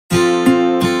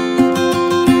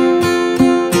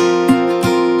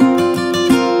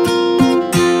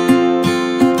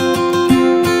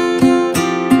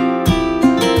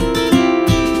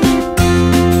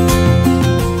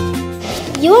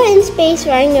space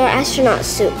wearing your astronaut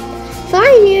suit.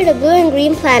 Flying near the blue and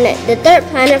green planet, the third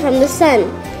planet from the sun.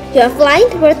 You are flying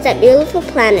towards that beautiful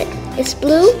planet. It's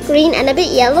blue, green, and a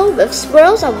bit yellow with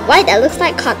swirls of white that looks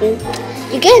like cotton.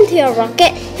 You get into your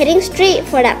rocket, heading straight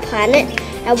for that planet,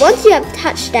 and once you have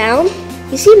touched down,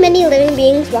 you see many living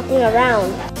beings walking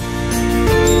around.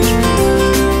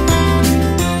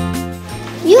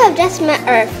 You have just met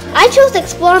Earth. I chose to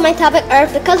explore my topic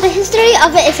Earth because the history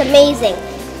of it is amazing.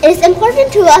 It is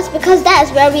important to us because that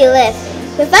is where we live.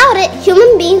 Without it,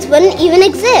 human beings wouldn't even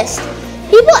exist.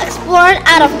 People explored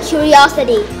out of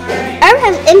curiosity. Earth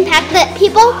has impacted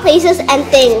people, places, and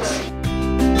things.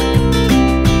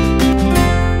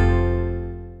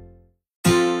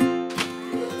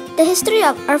 The history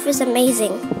of Earth is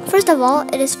amazing. First of all,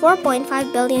 it is 4.5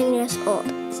 billion years old.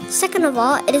 Second of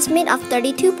all, it is made of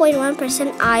 32.1%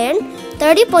 iron,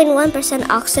 30.1%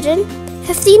 oxygen,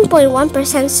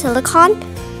 15.1% silicon,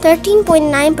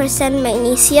 13.9%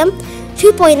 magnesium,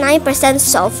 2.9%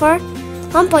 sulfur,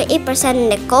 1.8%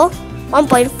 nickel,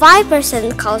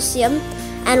 1.5% calcium,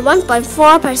 and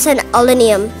 1.4%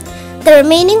 aluminum. The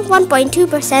remaining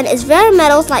 1.2% is rare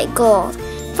metals like gold.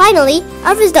 Finally,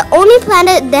 Earth is the only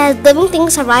planet that has living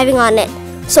things surviving on it,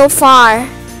 so far.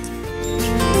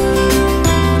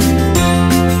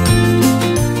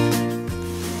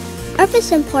 Earth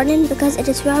is important because it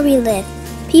is where we live.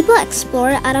 People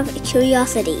explore out of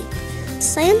curiosity.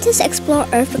 Scientists explore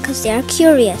Earth because they are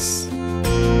curious.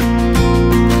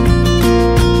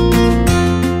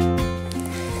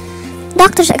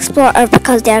 Doctors explore Earth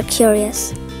because they are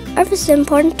curious. Earth is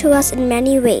important to us in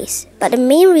many ways, but the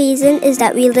main reason is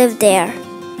that we live there.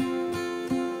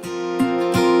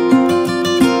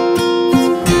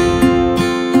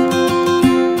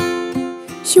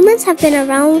 Humans have been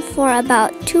around for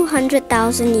about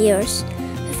 200,000 years.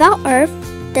 Without Earth,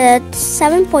 the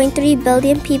 7.3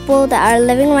 billion people that are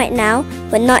living right now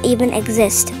would not even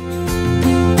exist.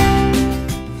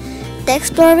 The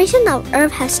exploration of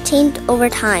Earth has changed over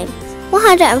time.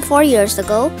 104 years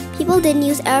ago, people didn't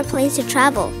use airplanes to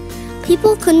travel.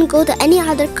 People couldn't go to any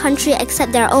other country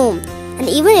except their own, and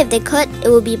even if they could, it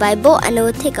would be by boat and it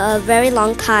would take a very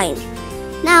long time.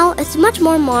 Now, it's much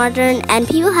more modern and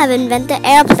people have invented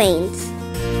airplanes.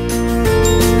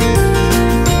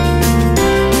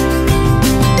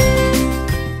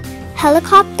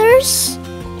 Helicopters,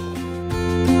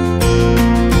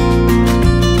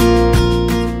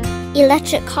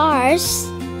 electric cars,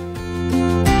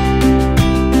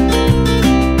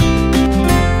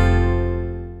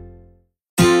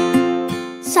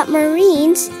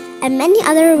 submarines, and many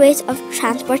other ways of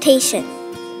transportation.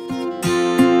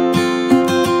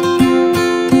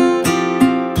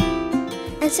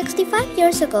 And 65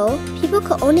 years ago, people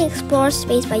could only explore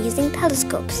space by using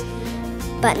telescopes.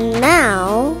 But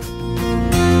now,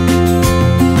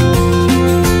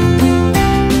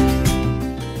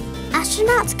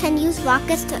 astronauts can use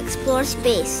rockets to explore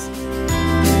space.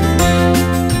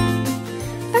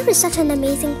 Earth is such an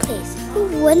amazing place. Who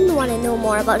wouldn't want to know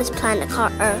more about this planet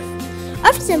called Earth?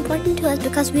 Earth is important to us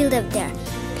because we live there.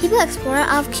 People explore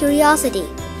out of curiosity.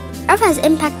 Earth has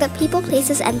impacted people,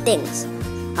 places, and things.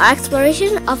 Our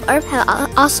exploration of Earth has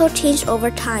also changed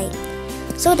over time.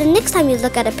 So the next time you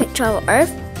look at a picture of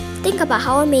Earth, think about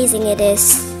how amazing it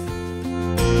is.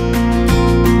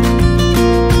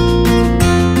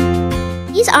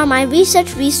 These are my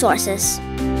research resources.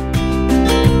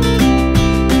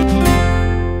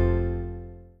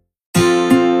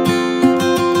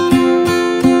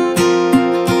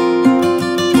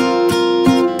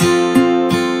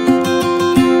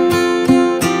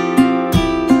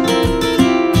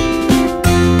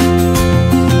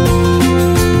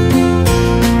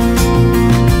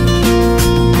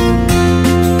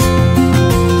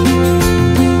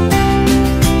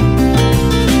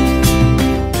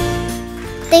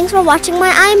 Thanks for watching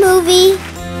my iMovie.